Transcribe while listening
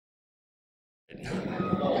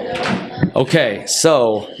Okay,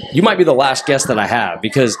 so you might be the last guest that I have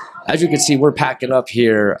because, as you can see, we're packing up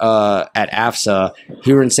here at AFSA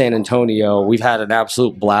here in San Antonio. We've had an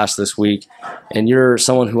absolute blast this week, and you're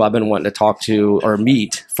someone who I've been wanting to talk to or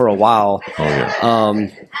meet for a while. Oh, yeah.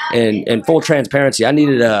 And full transparency, I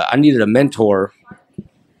needed a mentor,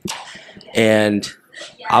 and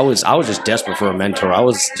I was just desperate for a mentor. I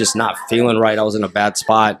was just not feeling right. I was in a bad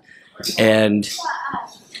spot, and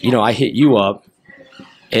I hit you up.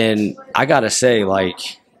 And I gotta say, like,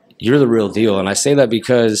 you're the real deal. And I say that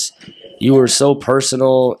because you were so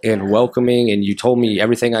personal and welcoming, and you told me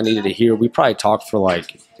everything I needed to hear. We probably talked for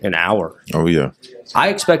like an hour. Oh, yeah. I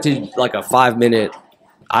expected like a 5-minute,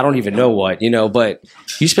 I don't even know what, but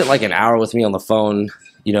you spent like an hour with me on the phone.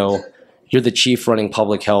 You're the chief running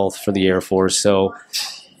public health for the Air Force. So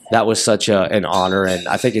that was such an honor. And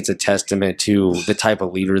I think it's a testament to the type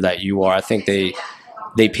of leader that you are. I think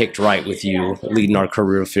they picked right with you leading our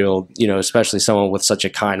career field, especially someone with such a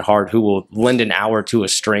kind heart who will lend an hour to a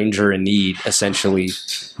stranger in need, essentially.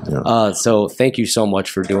 Yeah. So thank you so much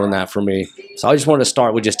for doing that for me. So I just wanted to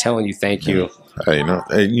start with just telling you thank you. Hey,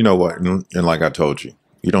 you know what? And like I told you,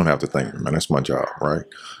 you don't have to thank me, man. That's my job, right?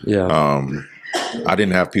 Yeah. I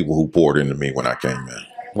didn't have people who poured into me when I came in.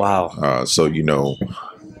 Wow. So,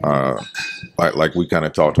 like we kind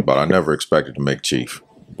of talked about, I never expected to make chief.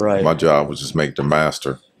 Right. My job was just make the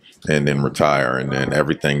master and then retire. And then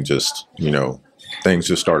everything just, things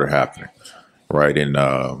just started happening. Right. And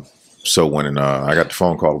so when I got the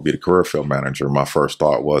phone call to be the career field manager, my first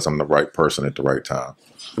thought was I'm the right person at the right time.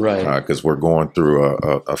 Right. Because we're going through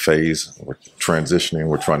a phase. We're transitioning.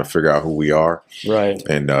 We're trying to figure out who we are. Right.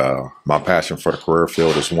 And my passion for the career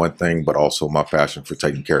field is one thing, but also my passion for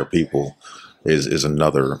taking care of people is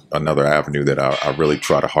another avenue that I really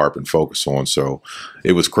try to harp and focus on. So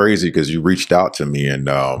it was crazy because you reached out to me, and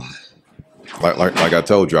like I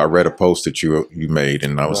told you, I read a post that you made,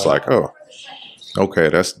 and I was like, oh, okay,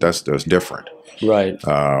 that's different. Right.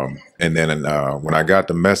 And then when I got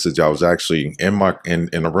the message, I was actually in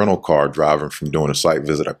a rental car driving from doing a site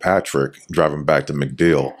visit at Patrick, driving back to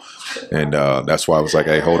MacDill, and that's why I was like,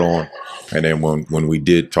 hey, hold on. And then when we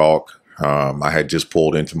did talk. I had just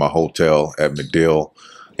pulled into my hotel at MacDill,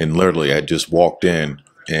 and literally I had just walked in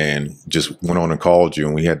and just went on and called you,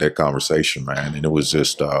 and we had that conversation, man. And it was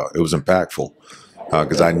just it was impactful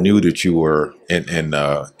because I knew that you were in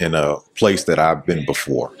a place that I've been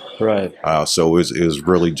before. Right. So it was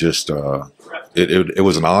really just it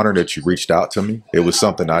was an honor that you reached out to me. It was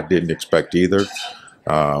something I didn't expect either,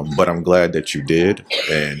 but I'm glad that you did.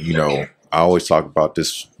 And I always talk about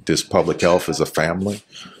this public health as a family.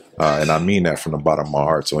 And I mean that from the bottom of my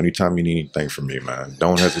heart. So anytime you need anything from me, man,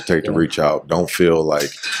 don't hesitate to reach out. Don't feel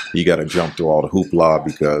like you got to jump through all the hoopla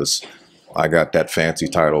because I got that fancy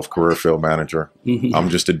title of career field manager. Mm-hmm. I'm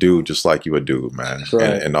just a dude just like you a dude, man.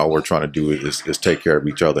 Right. And all we're trying to do is take care of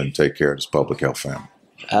each other and take care of this public health family.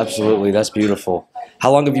 Absolutely. That's beautiful.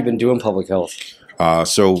 How long have you been doing public health?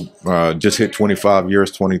 Just hit 25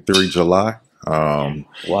 years, 23 July.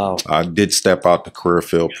 Wow. I did step out the career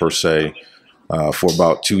field per se. For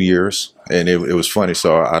about 2 years, and it was funny.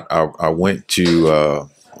 So I went to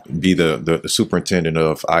be the superintendent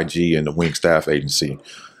of IG and the Wing Staff Agency,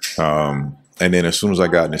 and then as soon as I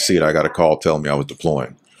got in the seat, I got a call telling me I was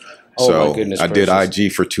deploying. Oh, so my goodness I did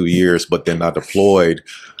IG for 2 years, but then I deployed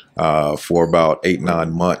for about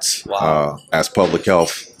 8-9 months. Wow. As public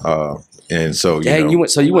health. And so you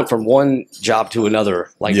went from one job to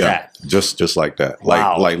another that. Just like that.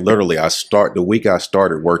 Wow. Like literally the week I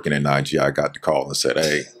started working in IG, I got the call and said,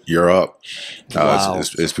 hey, you're up. Wow.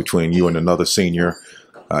 It's between you and another senior.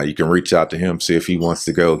 You can reach out to him, see if he wants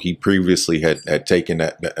to go. He previously had taken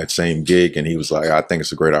that same gig, and he was like, I think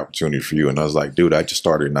it's a great opportunity for you. And I was like, dude, I just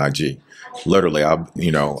started in IG. Literally, I'm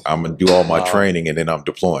going to do all my training and then I'm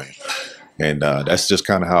deploying. And that's just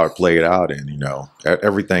kind of how it played out. And,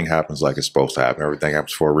 everything happens like it's supposed to happen. Everything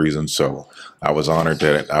happens for a reason. So I was honored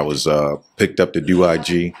that I was picked up to do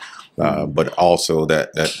IG, but also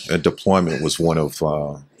that deployment was one of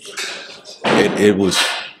it was.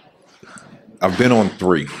 I've been on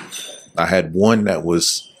 3. I had one that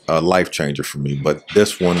was a life changer for me, but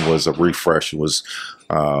this one was a refresh. It was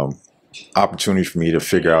opportunity for me to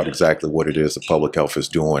figure out exactly what it is that public health is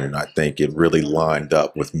doing. And I think it really lined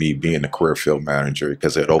up with me being a career field manager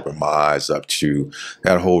because it opened my eyes up to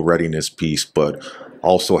that whole readiness piece, but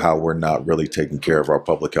also how we're not really taking care of our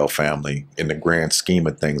public health family in the grand scheme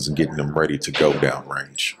of things and getting them ready to go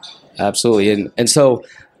downrange. Absolutely. And so,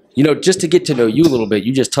 just to get to know you a little bit,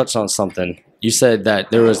 you just touched on something. You said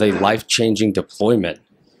that there was a life-changing deployment.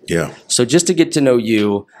 Yeah. So just to get to know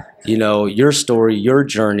you, your story, your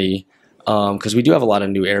journey, because we do have a lot of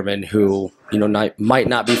new airmen who, you know, might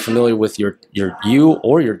not be familiar with you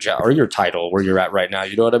or your job or your title where you're at right now.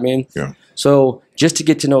 You know what I mean? Yeah. So just to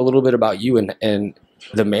get to know a little bit about you and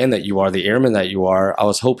the man that you are, the airman that you are, I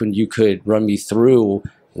was hoping you could run me through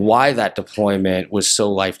why that deployment was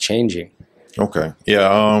so life-changing. Okay.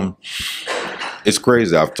 Yeah. It's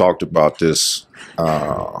crazy. I've talked about this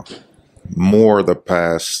more the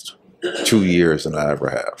past 2 years than I ever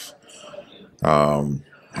have.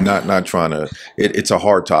 Not trying to. It's a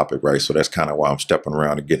hard topic, right? So that's kind of why I'm stepping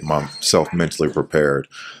around and getting myself mentally prepared.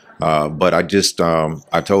 But I just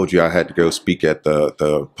I told you I had to go speak at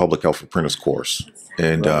the public health apprentice course,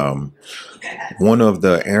 and one of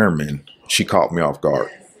the airmen, she caught me off guard.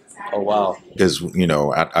 Oh, wow. Because, you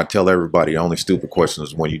know, I tell everybody the only stupid question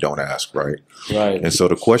is when you don't ask, right? Right. And so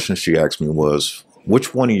the question she asked me was,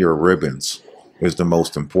 which one of your ribbons is the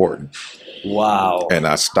most important? Wow. And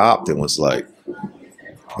I stopped and was like,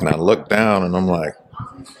 and I looked down and I'm like,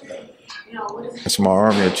 it's my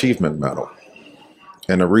Army Achievement Medal.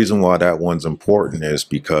 And the reason why that one's important is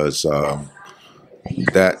because that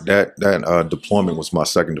deployment was my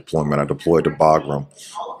second deployment. I deployed to Bagram,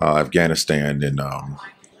 Afghanistan, and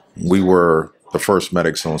we were the first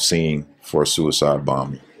medics on scene for a suicide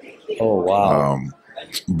bombing. Oh, wow.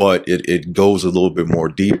 But it goes a little bit more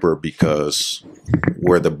deeper because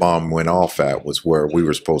where the bomb went off at was where we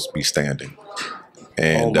were supposed to be standing.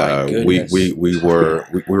 And we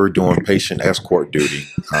were doing patient escort duty.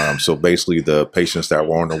 So basically the patients that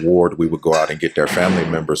were on the ward, we would go out and get their family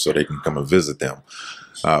members so they can come and visit them.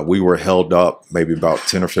 We were held up maybe about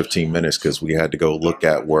 10 or 15 minutes because we had to go look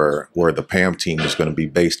at where the PAM team was going to be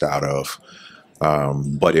based out of.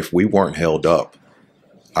 But if we weren't held up,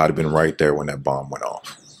 I'd have been right there when that bomb went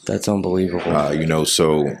off. That's unbelievable. You know,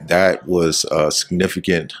 so that was a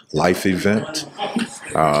significant life event.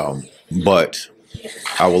 But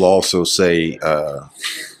I will also say I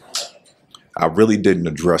really didn't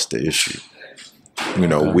address the issue. You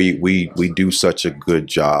know, we do such a good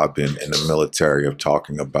job in the military of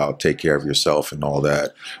talking about take care of yourself and all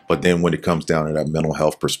that. But then when it comes down to that mental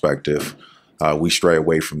health perspective, we stray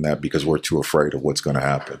away from that because we're too afraid of what's going to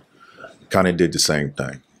happen. Kind of did the same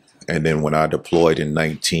thing. And then when I deployed in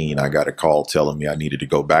 19, I got a call telling me I needed to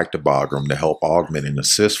go back to Bagram to help augment and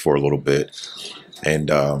assist for a little bit. And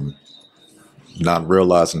not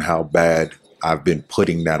realizing how bad I've been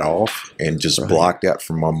putting that off and just blocked that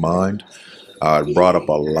from my mind. It brought up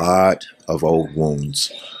a lot of old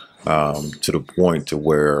wounds to the point to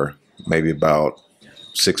where maybe about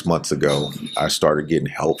 6 months ago, I started getting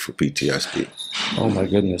help for PTSD. Oh my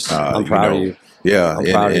goodness. I'm proud of you. Yeah,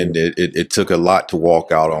 and it took a lot to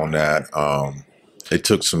walk out on that. It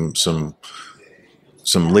took some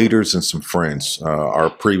leaders and some friends. Our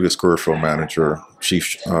previous career field manager,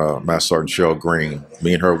 Chief Master Sergeant Cheryl Green,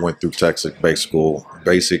 me and her went through Texas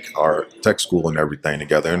our tech school and everything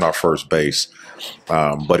together in our first base.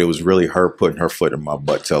 But it was really her putting her foot in my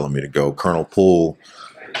butt, telling me to go. Colonel Poole,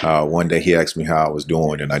 one day he asked me how I was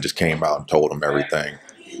doing, and I just came out and told him everything.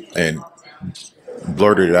 And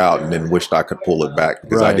blurted it out and then wished I could pull it back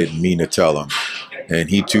because I didn't mean to tell him.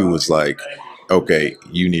 And he too was like, okay,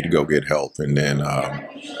 you need to go get help. And then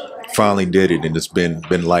finally did it, and it's been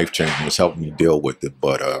life-changing. It's helped me deal with it.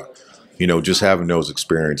 But you know, just having those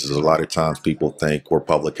experiences, a lot of times people think we're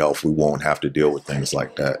public health, we won't have to deal with things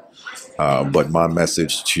like that. But my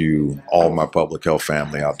message to all my public health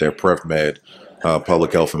family out there, PrevMed,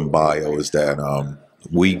 public health and bio, is that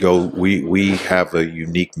we have a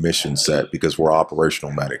unique mission set because we're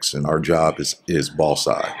operational medics, and our job is boss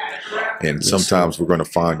eye. And sometimes we're going to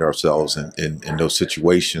find ourselves in those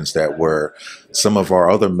situations that where some of our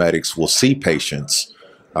other medics will see patients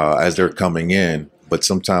as they're coming in, but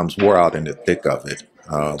sometimes we're out in the thick of it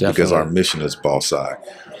because our mission is boss eye.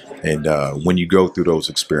 And when you go through those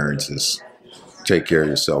experiences, take care of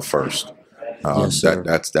yourself first.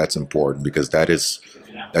 That's important because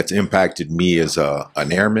that's impacted me as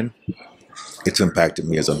an airman. It's impacted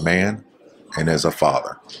me as a man and as a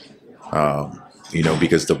father. You know,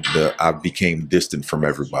 because I became distant from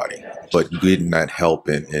everybody. But getting that help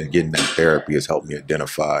and getting that therapy has helped me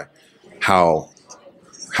identify how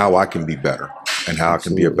I can be better and how I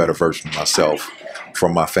can be a better version of myself for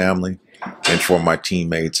my family and for my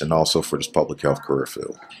teammates and also for this public health career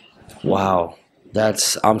field. Wow.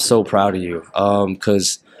 I'm so proud of you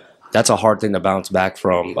because that's a hard thing to bounce back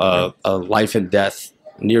from, a life and death,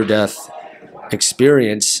 near death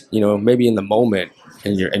experience, you know, maybe in the moment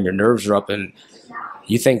and your nerves are up and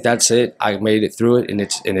you think that's it, I made it through it and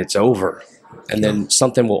it's over. And then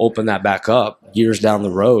something will open that back up years down the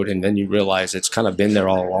road and then you realize it's kind of been there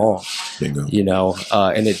all along. Bingo. You know,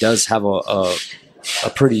 and it does have a a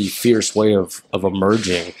pretty fierce way of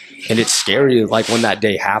emerging, and it's scary. Like when that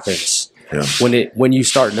day happens, when you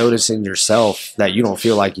start noticing yourself that you don't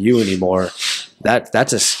feel like you anymore,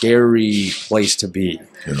 that's a scary place to be.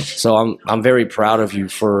 Yeah. So I'm very proud of you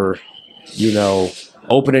for, you know,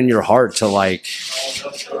 opening your heart to, like,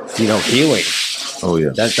 you know, healing. Oh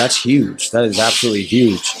yeah, that's huge. That is absolutely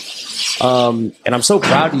huge. And I'm so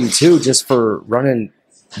proud of you too, just for running.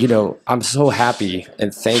 You know, I'm so happy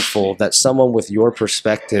and thankful that someone with your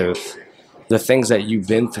perspective, the things that you've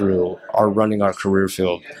been through, are running our career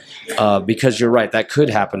field. Because you're right, that could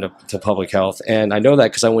happen to public health. And I know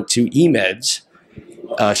that because I went to EMEDS.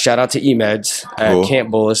 Shout out to EMEDS at Camp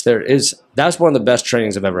Bullis. That's one of the best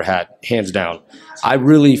trainings I've ever had, hands down. I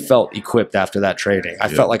really felt equipped after that training. I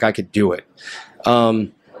felt like I could do it.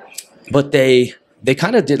 But they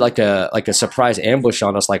kind of did like a surprise ambush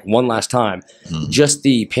on us, like one last time, just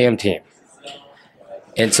the PAM team.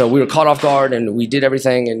 And so we were caught off guard, and we did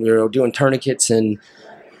everything, and we were doing tourniquets, and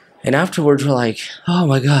afterwards we're like, oh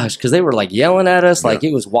my gosh, because they were like yelling at us, like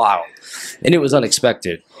it was wild, and it was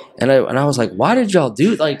unexpected. And I was like, why did y'all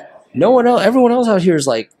do, like, no one else, everyone else out here is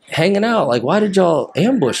like hanging out, like why did y'all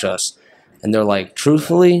ambush us? And they're like,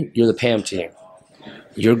 truthfully, you're the PAM team.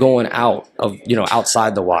 You're going out of, you know,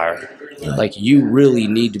 outside the wire. Yeah. Like, you really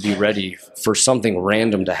need to be ready for something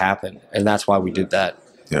random to happen. And that's why we did that.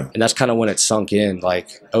 Yeah. And that's kind of when it sunk in, like,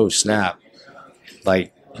 oh, snap.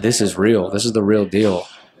 Like, this is real. This is the real deal.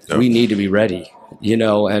 Yep. We need to be ready, you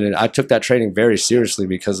know. And I took that training very seriously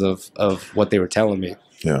because of what they were telling me.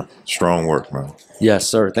 Yeah. Strong work, man. Yes,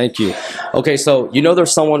 sir. Thank you. Okay, so, you know,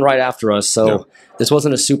 there's someone right after us. So this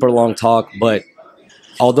wasn't a super long talk, but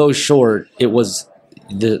although short, it was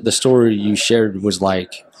the story you shared was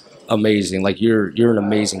like amazing. Like you're an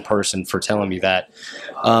amazing person for telling me that.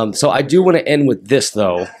 So I do want to end with this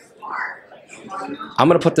though. I'm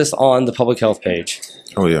going to put this on the public health page.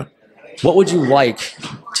 Oh yeah. What would you like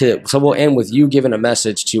to, so we'll end with you giving a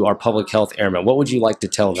message to our public health airmen. What would you like to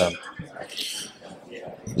tell them?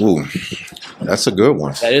 Ooh, that's a good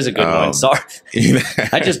one. That is a good one. Sorry.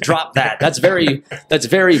 I just dropped that. That's very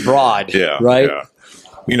broad. Yeah. Right. Yeah.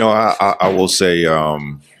 You know, I will say,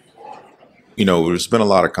 you know, there's been a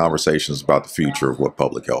lot of conversations about the future of what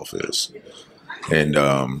public health is. And,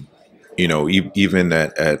 you know, even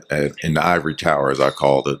in the ivory tower, as I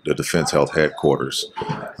call the Defense Health Headquarters,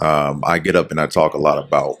 I get up and I talk a lot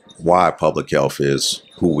about why public health is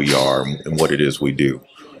who we are and what it is we do.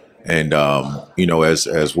 And, you know,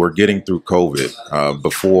 as we're getting through COVID,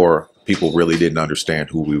 before people really didn't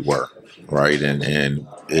understand who we were. Right. And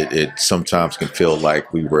it sometimes can feel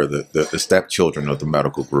like we were the stepchildren of the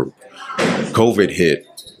medical group. COVID hit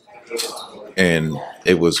and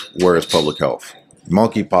it was, where is public health?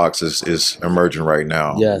 Monkeypox is emerging right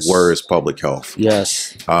now. Yes. Where is public health?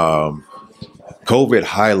 Yes. COVID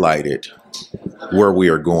highlighted where we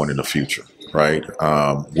are going in the future. Right.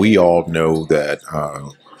 We all know that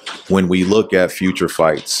when we look at future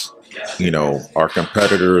fights, you know, our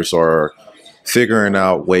competitors are figuring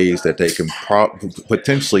out ways that they can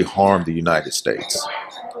potentially harm the United States,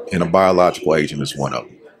 and a biological agent is one of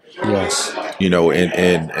them. Yes. You know,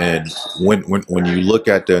 and when you look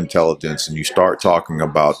at the intelligence and you start talking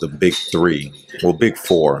about the big three, well, big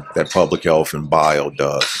four that public health and bio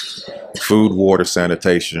does: food, water,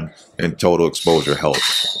 sanitation, and total exposure health.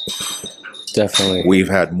 Definitely. We've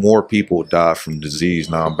had more people die from disease,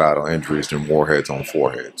 non-battle injuries than warheads on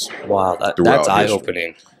foreheads. Wow, that's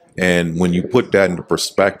eye-opening. And when you put that into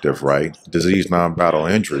perspective, right, disease, non-battle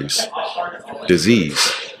injuries,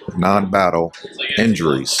 disease, non-battle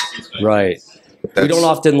injuries. Right. We don't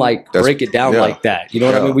often break it down like that. You know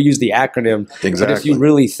what I mean? We use the acronym. Exactly. But if you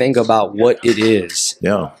really think about what it is,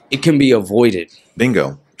 it can be avoided.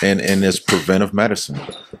 Bingo. And it's preventive medicine.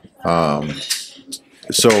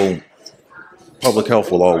 So public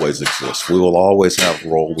health will always exist. We will always have a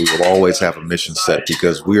role. We will always have a mission set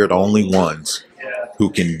because we are the only ones who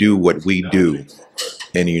can do what we do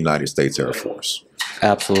in the United States Air Force.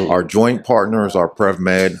 Absolutely. Our joint partners, our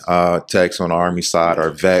PrevMed techs on the Army side, our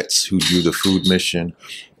vets who do the food mission,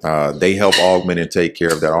 they help augment and take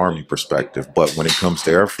care of that Army perspective. But when it comes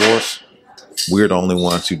to Air Force, we're the only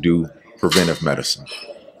ones who do preventive medicine.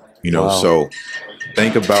 You know, so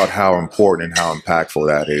think about how important and how impactful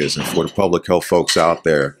that is. And for the public health folks out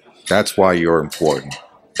there, that's why you're important.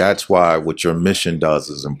 That's why what your mission does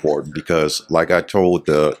is important, because like I told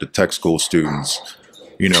the tech school students,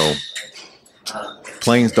 you know,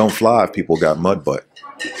 planes don't fly if people got mud butt.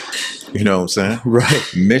 You know what I'm saying?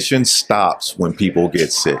 Right. Mission stops when people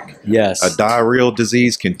get sick. Yes. A diarrheal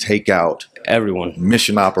disease can take out everyone.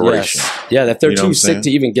 Mission operation. Yes. Yeah, if they're too sick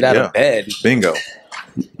to even get out of bed. Bingo.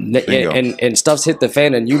 and stuff's hit the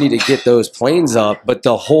fan and you need to get those planes up, but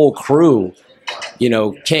the whole crew,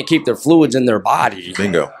 can't keep their fluids in their body.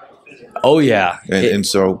 Bingo. Oh yeah. And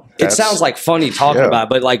so it sounds like funny talking about it,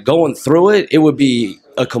 but like going through it, it would be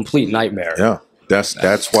a complete nightmare. Yeah.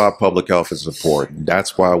 That's why public health is important.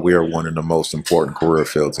 That's why we are one of the most important career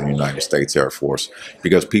fields in the United States Air Force,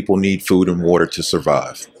 because people need food and water to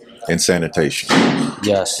survive, and sanitation.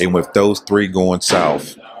 Yes. And with those three going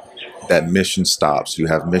south, that mission stops. You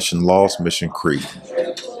have mission loss, mission creep.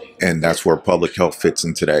 And that's where public health fits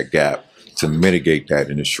into that gap to mitigate that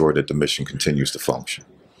and ensure that the mission continues to function.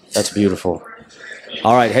 That's beautiful.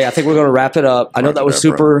 All right. Hey, I think we're going to wrap it up. I know that was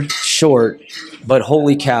super short, but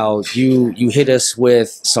holy cow, you hit us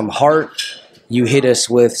with some heart, you hit us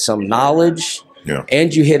with some knowledge,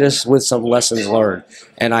 and you hit us with some lessons learned.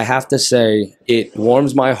 And I have to say, it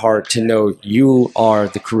warms my heart to know you are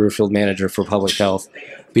the career field manager for public health,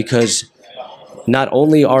 because not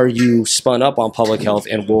only are you spun up on public health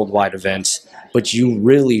and worldwide events, but you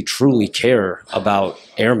really, truly care about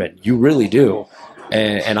airmen. You really do.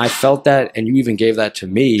 And I felt that, and you even gave that to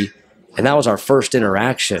me, and that was our first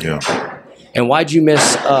interaction. Yeah. And why'd you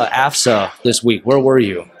miss AFSA this week? Where were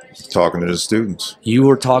you? Talking to the students. You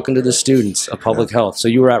were talking to the students of public health. So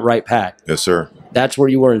you were at Wright Pat. Yes, sir. That's where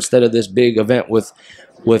you were, instead of this big event with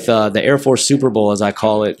the Air Force Super Bowl, as I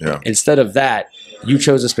call it. Yeah. Instead of that, you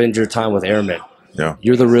chose to spend your time with airmen. Yeah.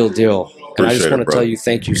 You're the real deal. And I just want to brother. tell you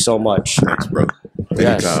thank you so much. Thanks, brother.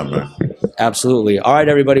 Yes. Anytime, man. Absolutely. All right,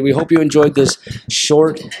 everybody. We hope you enjoyed this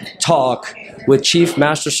short talk with Chief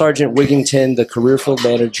Master Sergeant Wigington, the Career Field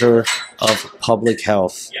Manager of Public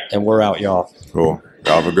Health. And we're out, y'all. Cool.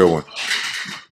 Y'all have a good one.